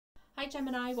Hi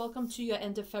Gemini, welcome to your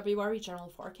end of February general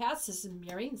forecast. This is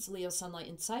Mary, it's Leo Sunlight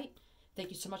Insight. Thank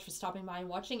you so much for stopping by and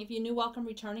watching. If you're new, welcome,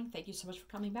 returning. Thank you so much for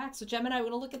coming back. So Gemini, we're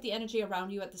going to look at the energy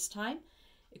around you at this time.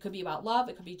 It could be about love,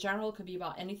 it could be general, it could be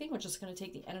about anything. We're just going to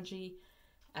take the energy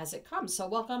as it comes. So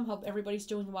welcome, hope everybody's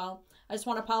doing well. I just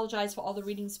want to apologize for all the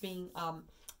readings being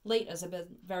late, as I've been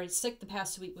very sick the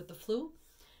past week with the flu.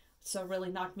 So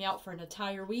really knocked me out for an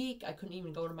entire week. I couldn't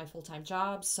even go to my full-time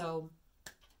job, so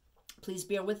please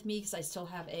bear with me because I still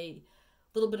have a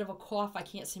little bit of a cough I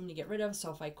can't seem to get rid of.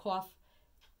 So if I cough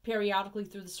periodically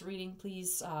through this reading,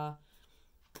 please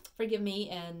forgive me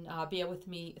and bear with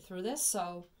me through this.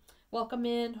 So welcome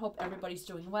in. Hope everybody's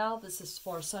doing well. This is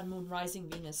for Sun, Moon, Rising,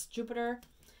 Venus, Jupiter.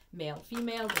 Male,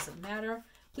 female, doesn't matter.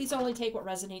 Please only take what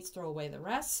resonates, throw away the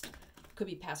rest. Could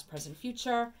be past, present,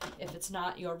 future. If it's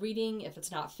not your reading, if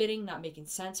it's not fitting, not making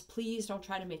sense, please don't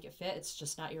try to make it fit. It's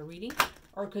just not your reading.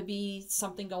 Or it could be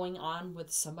something going on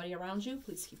with somebody around you.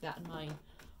 Please keep that in mind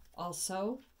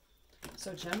also.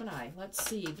 So Gemini, let's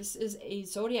see. This is a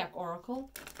zodiac oracle.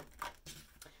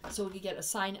 So we could get a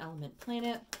sign, element,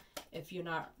 planet. If you're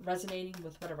not resonating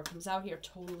with whatever comes out here,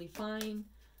 totally fine.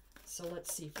 So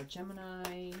let's see for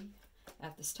Gemini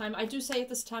at this time. I do say at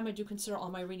this time, I do consider all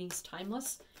my readings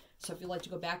timeless. So if you'd like to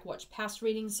go back, watch past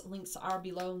readings, links are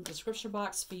below in the description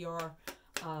box for your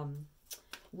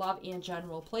love and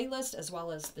general playlist, as well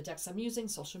as the decks I'm using,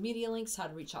 social media links, how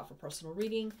to reach out for personal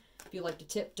reading. If you'd like to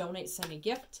tip, donate, send a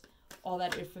gift, all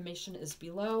that information is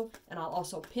below. And I'll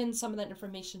also pin some of that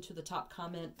information to the top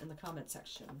comment in the comment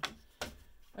section.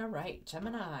 All right,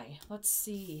 Gemini, let's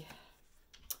see.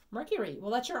 Mercury,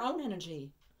 well, that's your own energy.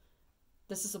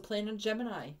 This is a planet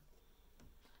Gemini.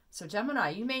 So Gemini,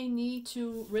 you may need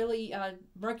to really,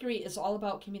 Mercury is all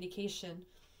about communication,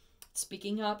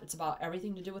 speaking up. It's about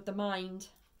everything to do with the mind,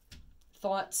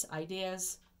 thoughts,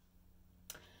 ideas,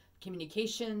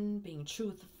 communication, being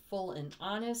truthful and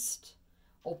honest,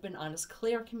 open, honest,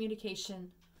 clear communication.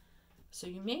 So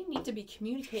you may need to be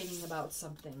communicating about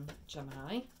something,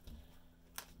 Gemini.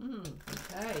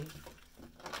 Okay.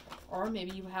 Or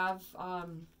maybe you have,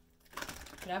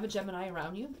 could have a Gemini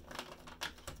around you.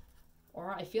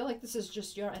 Or I feel like this is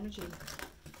just your energy.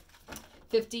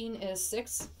 15 is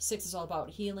 6. 6 is all about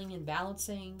healing and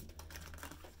balancing.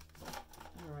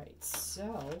 All right,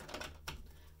 so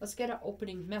let's get an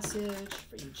opening message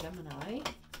for you, Gemini.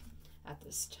 At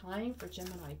this time, for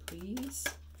Gemini, please.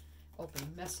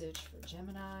 Opening message for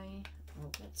Gemini. Oh,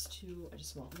 that's 2. I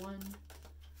just want 1.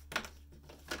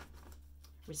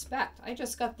 Respect. I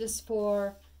just got this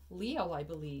for Leo, I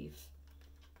believe.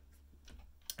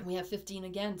 And we have 15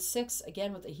 again. 6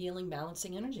 again with the healing,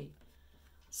 balancing energy.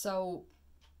 So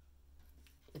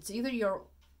it's either you're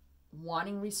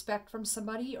wanting respect from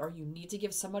somebody or you need to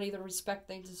give somebody the respect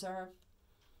they deserve.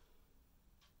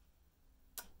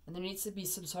 And there needs to be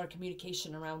some sort of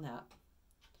communication around that.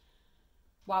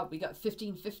 Wow, we got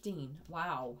 15-15.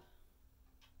 Wow.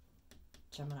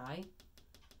 Gemini.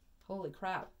 Holy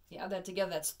crap. You add that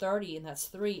together, that's 30, and that's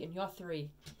 3, and you're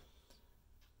 3.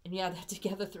 And you add that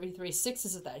together, 3, 3. 6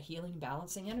 is that healing,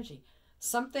 balancing energy.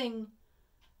 Something,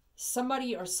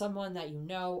 somebody or someone that you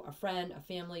know, a friend, a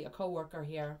family, a coworker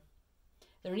here,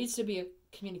 there needs to be a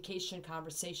communication,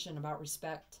 conversation about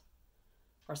respect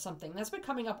or something. That's been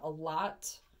coming up a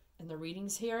lot in the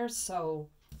readings here. So,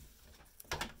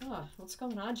 what's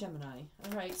going on, Gemini?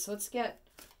 All right, so let's get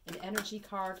an energy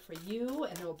card for you,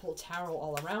 and then we'll pull tarot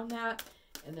all around that.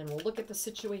 And then we'll look at the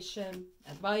situation,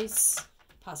 advice,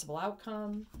 possible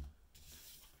outcome.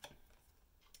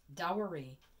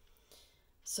 Dowry.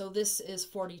 So this is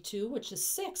 42, which is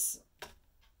 6.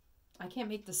 I can't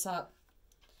make this up.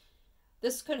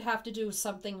 This could have to do with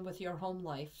something with your home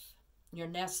life, your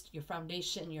nest, your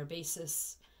foundation, your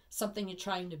basis, something you're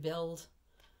trying to build.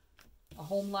 A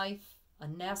home life, a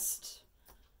nest,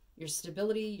 your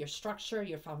stability, your structure,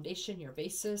 your foundation, your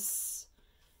basis.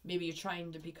 Maybe you're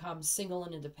trying to become single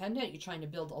and independent. You're trying to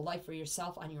build a life for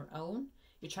yourself on your own.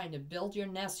 You're trying to build your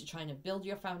nest. You're trying to build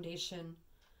your foundation.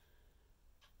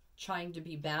 Trying to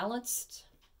be balanced.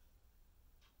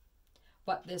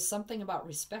 But there's something about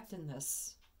respect in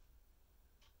this.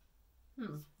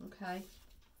 Okay.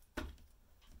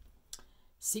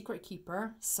 Secret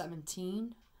Keeper,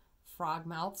 17. Frog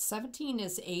Mouth. 17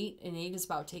 is 8, and 8 is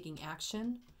about taking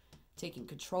action, taking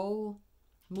control,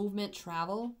 movement,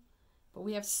 travel. But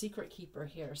we have Secret Keeper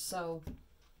here. So,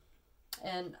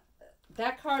 and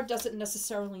that card doesn't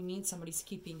necessarily mean somebody's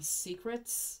keeping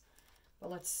secrets.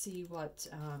 But let's see what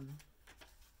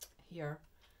here.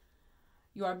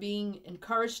 You are being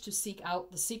encouraged to seek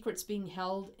out the secrets being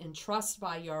held in trust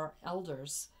by your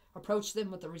elders. Approach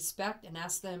them with respect and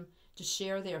ask them to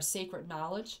share their sacred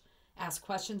knowledge. Ask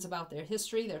questions about their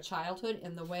history, their childhood,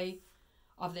 and the way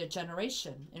of their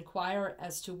generation. Inquire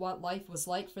as to what life was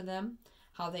like for them,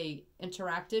 how they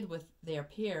interacted with their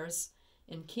peers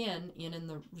and kin, and in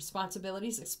the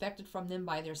responsibilities expected from them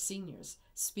by their seniors.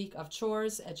 Speak of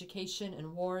chores, education,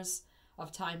 and wars,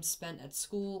 of time spent at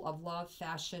school, of love,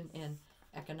 fashion, and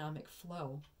economic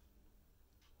flow.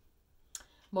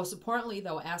 Most importantly,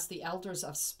 though, ask the elders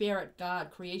of spirit,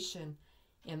 God, creation,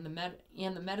 and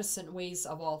the medicine ways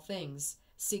of all things.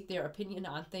 Seek their opinion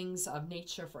on things of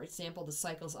nature, for example, the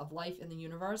cycles of life in the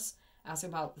universe. Ask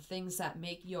about the things that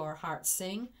make your heart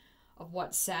sing, of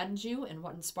what saddens you and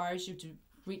what inspires you to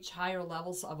reach higher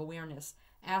levels of awareness.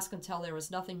 Ask until there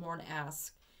is nothing more to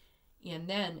ask, and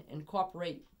then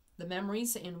incorporate the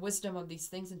memories and wisdom of these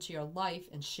things into your life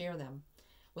and share them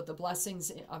with the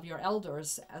blessings of your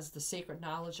elders as the sacred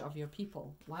knowledge of your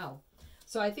people. Wow.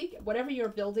 So I think whatever you're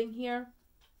building here,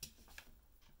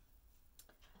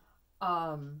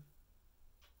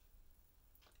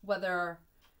 whether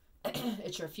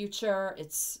it's your future,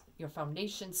 it's your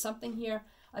foundation, something here,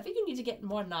 I think you need to get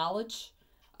more knowledge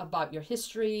about your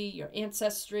history, your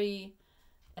ancestry,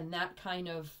 and that kind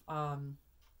of,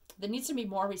 there needs to be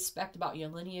more respect about your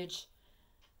lineage,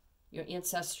 your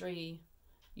ancestry,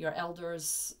 your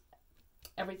elders,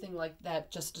 everything like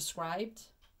that just described.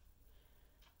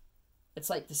 It's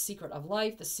like the secret of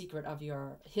life, the secret of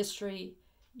your history,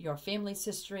 your family's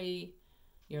history,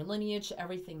 your lineage,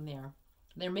 everything there.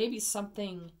 There may be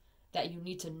something that you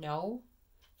need to know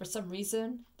for some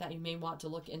reason that you may want to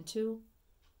look into.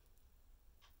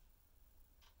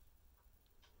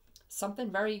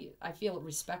 Something very, I feel,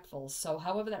 respectful. So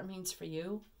however that means for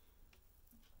you.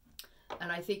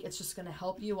 And I think it's just going to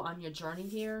help you on your journey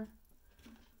here.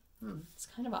 It's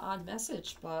kind of an odd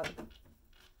message, but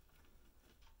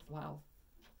wow.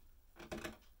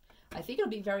 I think it'll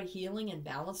be very healing and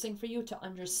balancing for you to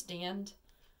understand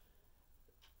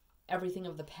everything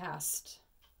of the past.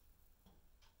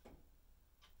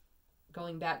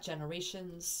 Going back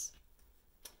generations.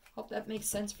 Hope that makes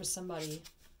sense for somebody.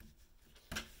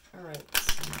 All right.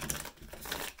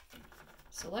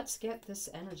 So let's get this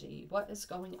energy. What is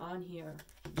going on here,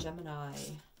 Gemini?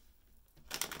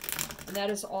 And that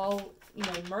is all, you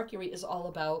know, Mercury is all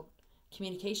about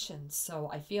communication. So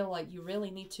I feel like you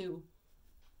really need to,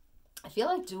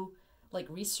 do like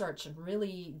research and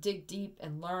really dig deep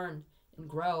and learn and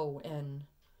grow and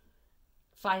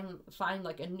find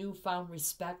like a newfound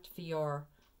respect for your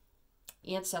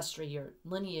ancestry, your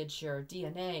lineage, your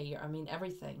DNA,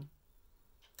 everything.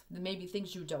 There may be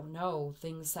things you don't know,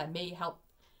 things that may help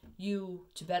you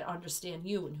to better understand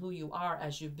you and who you are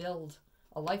as you build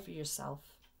a life for yourself.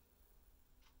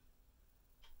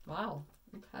 Wow.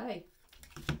 Okay.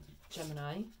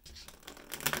 Gemini.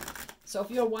 So if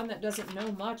you're one that doesn't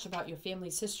know much about your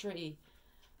family's history,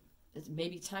 it may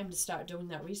be time to start doing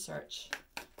that research.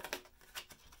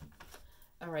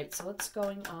 All right, so what's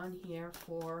going on here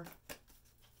for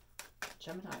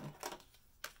Gemini?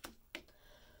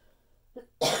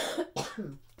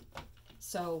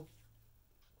 So,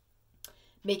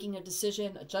 making a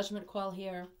decision, a judgment call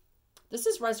here. This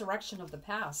is resurrection of the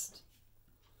past.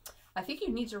 I think you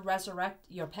need to resurrect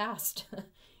your past.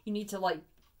 You need to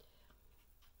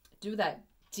do that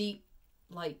deep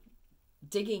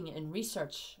digging and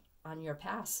research on your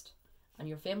past, on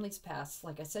your family's past.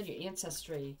 Like I said, your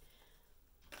ancestry,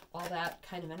 all that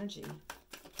kind of energy.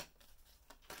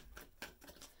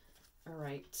 All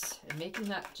right, and making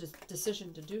that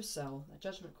decision to do so, a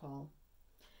judgment call.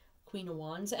 Queen of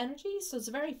Wands energy, so it's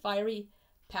a very fiery,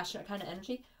 passionate kind of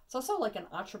energy. It's also like an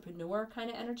entrepreneur kind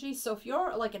of energy. So if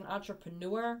you're like an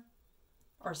entrepreneur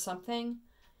or something,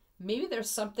 maybe there's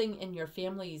something in your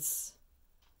family's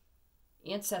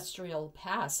ancestral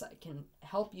past that can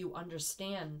help you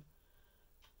understand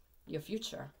your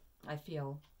future, I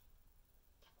feel.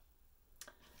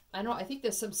 I think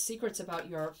there's some secrets about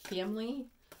your family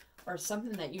or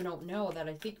something that you don't know that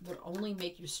I think would only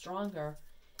make you stronger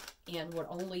and would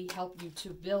only help you to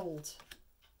build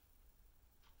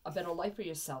a better life for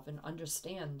yourself and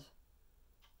understand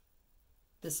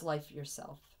this life for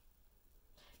yourself.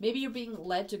 Maybe you're being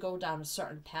led to go down a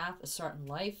certain path, a certain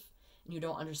life, and you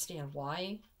don't understand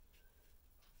why.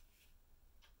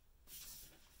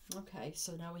 Okay,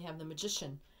 so now we have the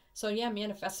Magician. So yeah,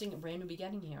 manifesting a brand new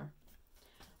beginning here.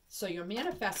 So you're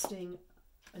manifesting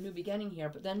a new beginning here,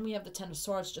 but then we have the Ten of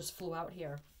Swords just flew out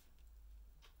here.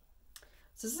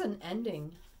 So this is an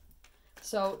ending.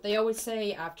 So they always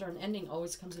say after an ending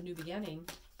always comes a new beginning.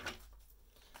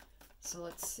 So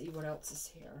let's see what else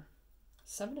is here.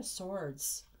 Seven of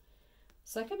Swords.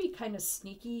 So that could be kind of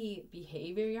sneaky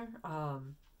behavior.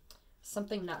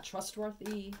 Something not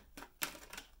trustworthy.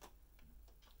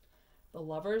 The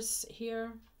Lovers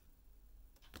here.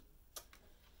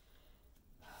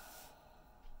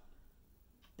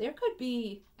 There could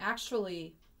be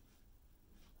actually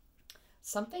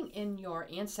something in your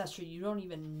ancestry you don't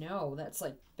even know that's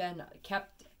like been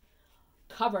kept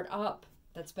covered up.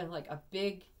 That's been like a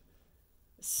big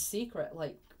secret.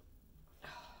 Like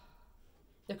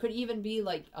there could even be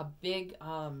like a big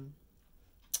an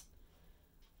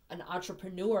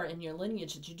entrepreneur in your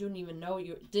lineage that you didn't even know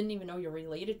you're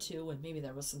related to, and maybe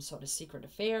there was some sort of secret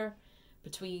affair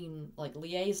between like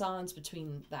liaisons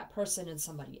between that person and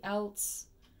somebody else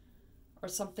or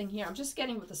something here. I'm just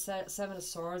getting with the Seven of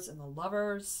Swords and the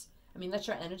Lovers. I mean, that's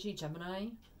your energy, Gemini.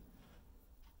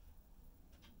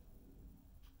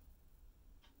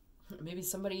 Maybe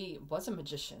somebody was a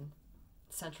magician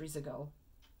centuries ago.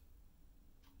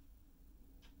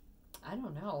 I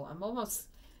don't know. I'm almost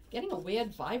getting a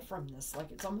weird vibe from this.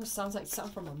 Like, it almost sounds like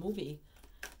something from a movie.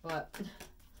 But,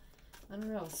 I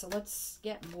don't know. So let's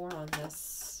get more on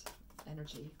this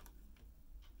energy.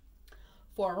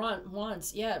 Four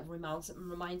Wands, yeah, it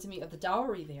reminds me of the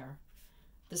dowry there.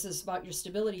 This is about your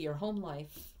stability, your home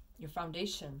life, your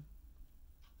foundation.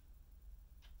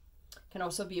 Can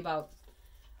also be about,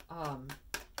 I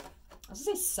was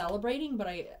going to say celebrating,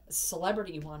 but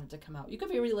celebrity wanted to come out. You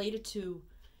could be related to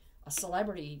a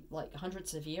celebrity like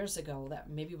hundreds of years ago that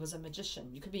maybe was a magician.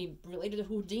 You could be related to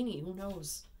Houdini, who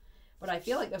knows? But I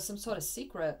feel like there's some sort of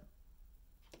secret,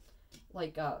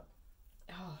 like,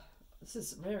 this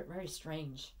is very, very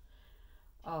strange.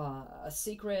 A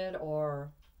secret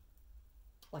or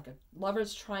like a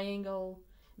lover's triangle.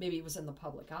 Maybe it was in the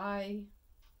public eye.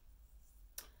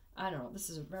 I don't know. This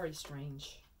is very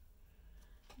strange.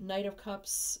 Knight of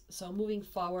Cups. So moving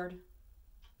forward.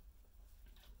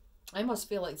 I almost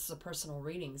feel like this is a personal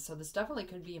reading. So this definitely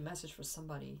could be a message for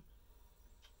somebody.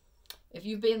 If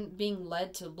you've been being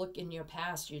led to look in your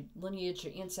past, your lineage,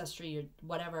 your ancestry, your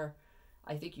whatever,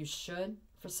 I think you should.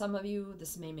 For some of you,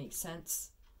 this may make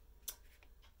sense.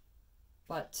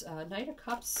 But Knight of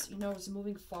Cups, you know, is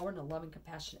moving forward in a loving,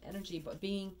 compassionate energy, but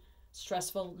being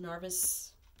stressful,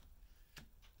 nervous,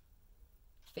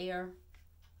 fear.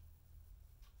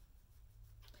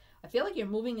 I feel like you're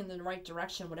moving in the right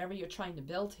direction, whatever you're trying to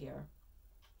build here.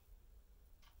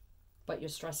 But you're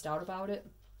stressed out about it.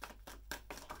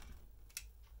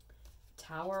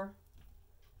 Tower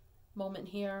moment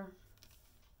here.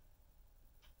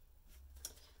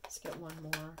 Let's get one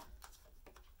more.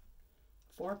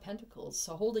 Four of Pentacles.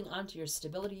 So holding on to your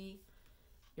stability,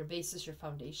 your basis, your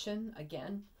foundation,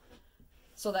 again.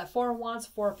 So that Four of Wands,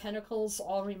 Four of Pentacles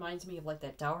all reminds me of like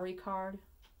that dowry card.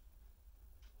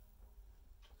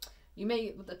 You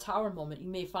may, with the Tower moment, you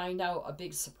may find out a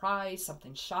big surprise,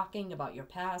 something shocking about your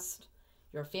past,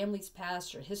 your family's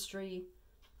past, your history.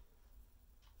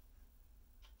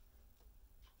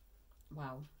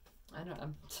 Wow. I don't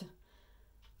know.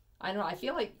 I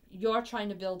feel like you're trying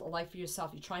to build a life for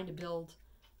yourself. You're trying to build,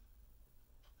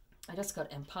 I just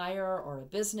got empire or a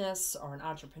business or an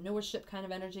entrepreneurship kind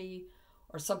of energy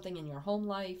or something in your home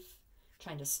life,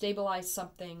 trying to stabilize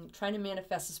something, trying to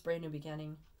manifest this brand new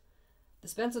beginning.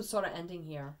 There's been some sort of ending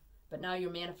here, but now you're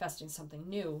manifesting something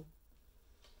new.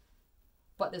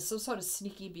 But there's some sort of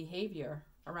sneaky behavior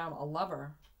around a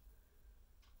lover.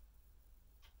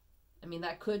 I mean,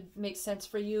 that could make sense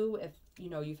for you if, you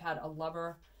know, you've had a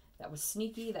lover that was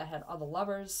sneaky, that had other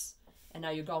lovers, and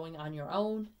now you're going on your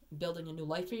own, building a new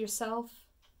life for yourself.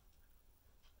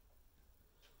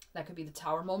 That could be the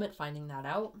Tower moment, finding that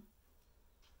out.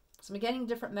 So I'm getting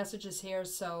different messages here.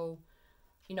 So,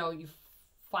 you know, you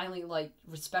finally like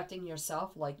respecting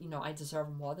yourself, like, you know, I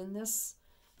deserve more than this.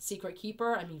 Secret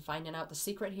keeper, I mean, finding out the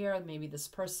secret here. Maybe this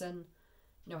person,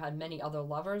 you know, had many other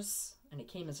lovers and it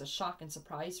came as a shock and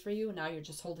surprise for you. Now you're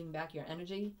just holding back your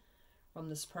energy from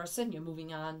this person. You're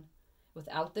moving on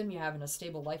without them. You're having a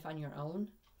stable life on your own,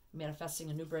 manifesting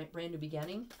a new brand new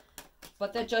beginning.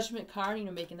 But that Judgment card, you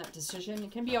know, making that decision,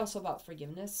 it can be also about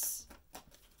forgiveness.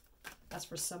 That's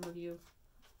for some of you.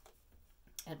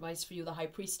 Advice for you, the High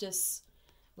Priestess.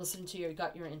 Listening to your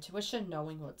gut, your intuition,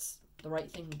 knowing what's the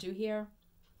right thing to do here.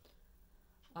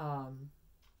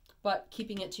 But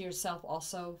keeping it to yourself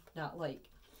also, not like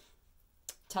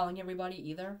telling everybody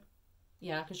either.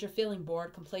 Yeah, because you're feeling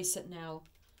bored, complacent now.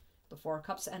 The Four of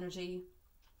Cups energy.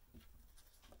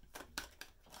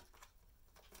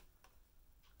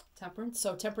 Temperance.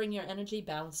 So tempering your energy,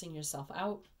 balancing yourself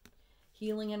out.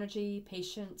 Healing energy,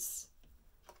 patience.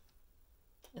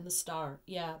 And the Star.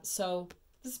 Yeah, so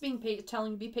this is being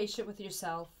telling you, be patient with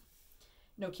yourself.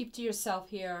 You know, keep to yourself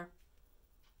here.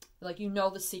 Like, you know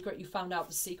the secret. You found out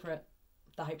the secret.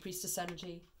 The High Priestess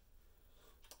energy.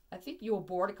 I think you were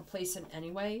bored and complacent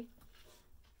anyway.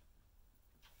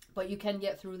 But you can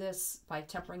get through this by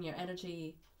tempering your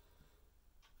energy,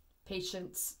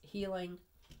 patience, healing.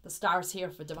 The star's here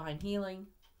for divine healing.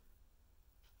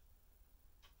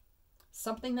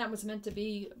 Something that was meant to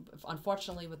be,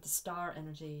 unfortunately, with the star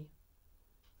energy.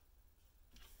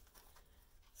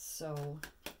 So,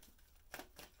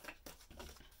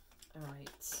 all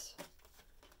right.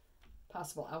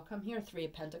 Possible outcome here, 3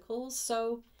 of Pentacles.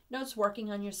 So, it's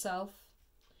working on yourself,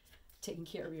 taking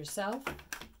care of yourself.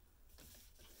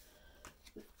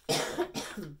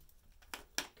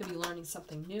 Could be learning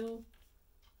something new.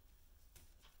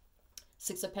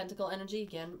 6 of Pentacle energy,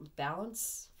 again,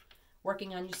 balance.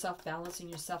 Working on yourself, balancing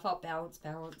yourself out,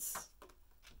 balance.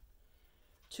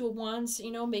 2 of Wands,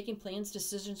 making plans,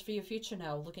 decisions for your future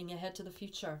now, looking ahead to the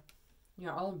future.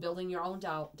 Your own, building your own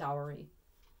dowry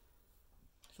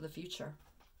for the future.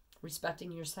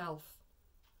 Respecting yourself.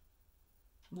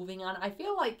 Moving on. I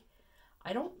feel like,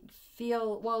 I don't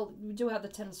feel, well, we do have the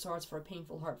 10 of Swords for a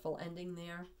painful, hurtful ending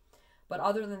there. But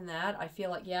other than that, I feel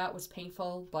like, yeah, it was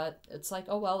painful, but it's like,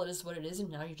 oh, well, it is what it is, and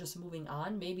now you're just moving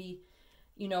on. Maybe,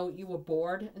 you were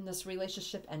bored in this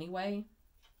relationship anyway.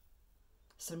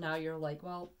 So now you're like,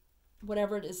 well,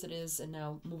 whatever it is, and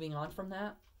now moving on from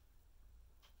that.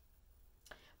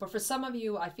 But for some of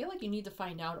you, I feel like you need to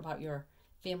find out about your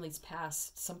family's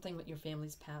past, something with your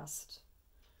family's past.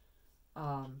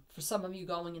 For some of you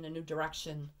going in a new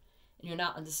direction, and you're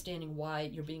not understanding why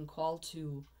you're being called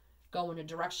to go in a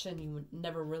direction you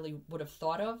never really would have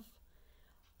thought of.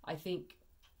 I think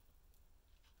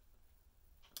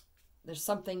there's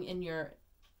something in your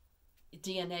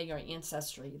DNA, your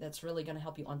ancestry, that's really going to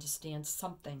help you understand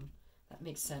something that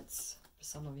makes sense for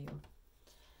some of you.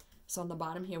 So on the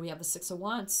bottom here, we have the 6 of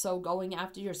Wands. So going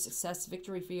after your success,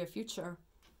 victory for your future.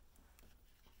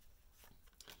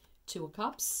 2 of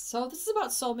Cups. So this is about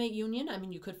soulmate union. I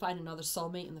mean, you could find another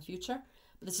soulmate in the future,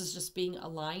 but this is just being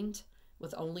aligned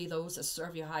with only those that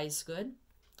serve your highest good,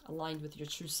 aligned with your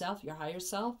true self, your higher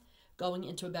self, going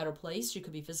into a better place. You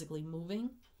could be physically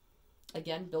moving.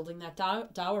 Again, building that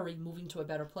dowry, moving to a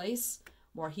better place,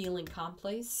 more healing, calm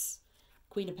place.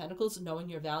 Queen of Pentacles, knowing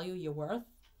your value, your worth,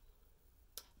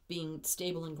 being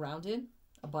stable and grounded,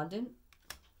 abundant.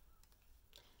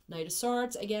 Knight of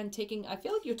Swords, again, I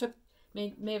feel like you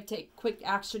may have taken quick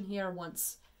action here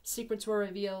once secrets were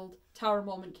revealed, Tower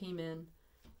moment came in.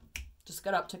 Just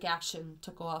got up, took action,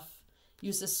 took off.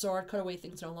 Use this sword, cut away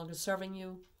things no longer serving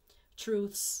you.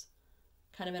 Truths,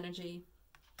 kind of energy.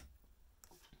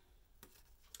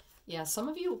 Yeah, some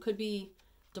of you could be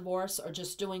divorced or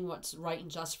just doing what's right and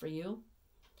just for you.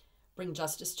 Bring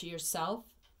justice to yourself.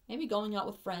 Maybe going out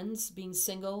with friends, being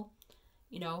single,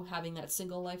 having that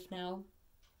single life now.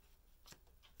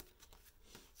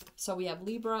 So we have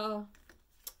Libra.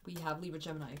 We have Libra,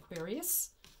 Gemini,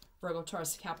 Aquarius. Virgo,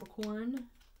 Taurus, Capricorn.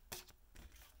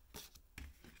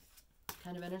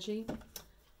 Kind of energy.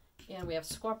 And we have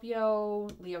Scorpio,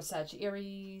 Leo, Sag,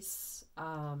 Aries,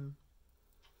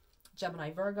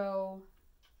 Gemini, Virgo,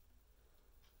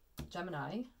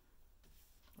 Gemini.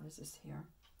 What is this here?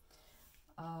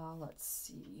 Let's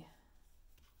see.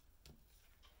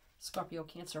 Scorpio,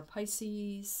 Cancer,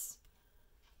 Pisces.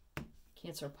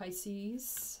 Cancer,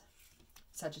 Pisces.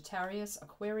 Sagittarius,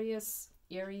 Aquarius,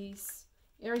 Aries.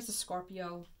 Aries is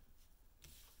Scorpio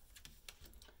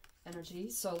energy.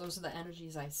 So those are the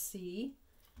energies I see.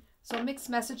 So mixed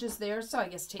messages there. So I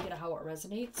guess take it how it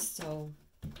resonates. So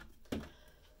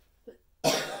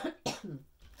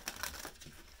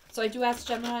so I do ask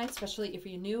Gemini, especially if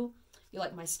you're new, you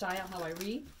like my style, how I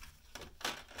read.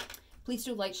 Please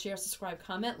do like, share, subscribe,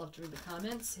 comment. Love to read the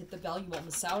comments. Hit the bell. You won't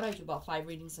miss out. I do about 5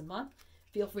 readings a month.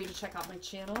 Feel free to check out my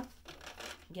channel.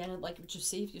 Again, I'd like what you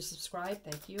see if you subscribe.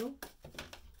 Thank you.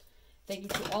 Thank you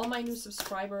to all my new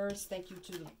subscribers. Thank you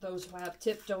to those who have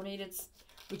tipped, donated,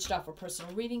 reached out for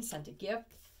personal readings, sent a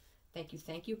gift. Thank you,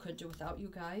 thank you. Couldn't do without you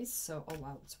guys. So, oh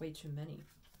wow, it's way too many.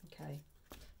 Okay,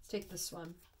 let's take this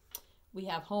one. We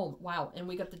have home. Wow, and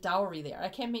we got the dowry there. I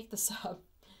can't make this up.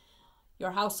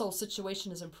 Your household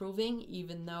situation is improving,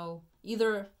 even though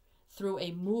either through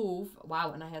a move,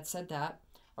 wow, and I had said that,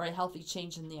 or a healthy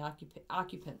change in the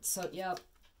occupant. So, yeah,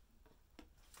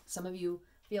 some of you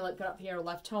feel like got up here,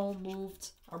 left home,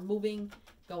 moved, or moving,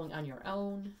 going on your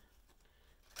own.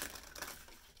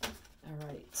 All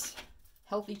right.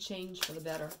 Healthy change for the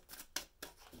better.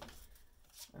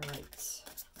 All right.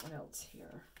 What else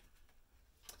here?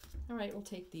 All right, we'll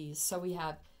take these. So we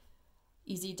have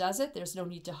easy does it. There's no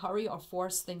need to hurry or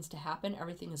force things to happen.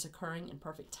 Everything is occurring in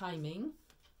perfect timing.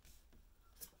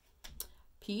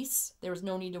 Peace. There is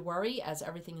no need to worry as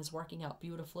everything is working out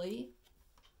beautifully.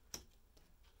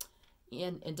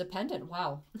 And independent.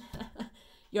 Wow.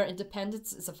 Your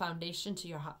independence is a foundation to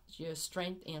your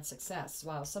strength and success.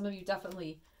 Wow, some of you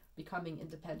definitely becoming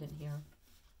independent here.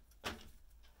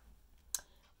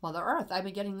 Mother Earth, I've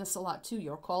been getting this a lot too.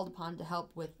 You're called upon to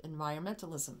help with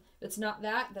environmentalism. It's not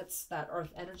that, that's that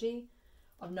Earth energy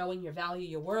of knowing your value,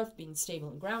 your worth, being stable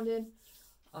and grounded,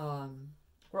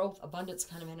 growth, abundance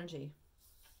kind of energy.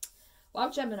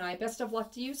 Well, Gemini, best of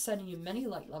luck to you, sending you many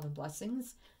light, love, and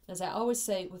blessings. As I always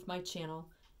say with my channel,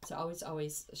 to always,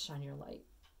 always shine your light.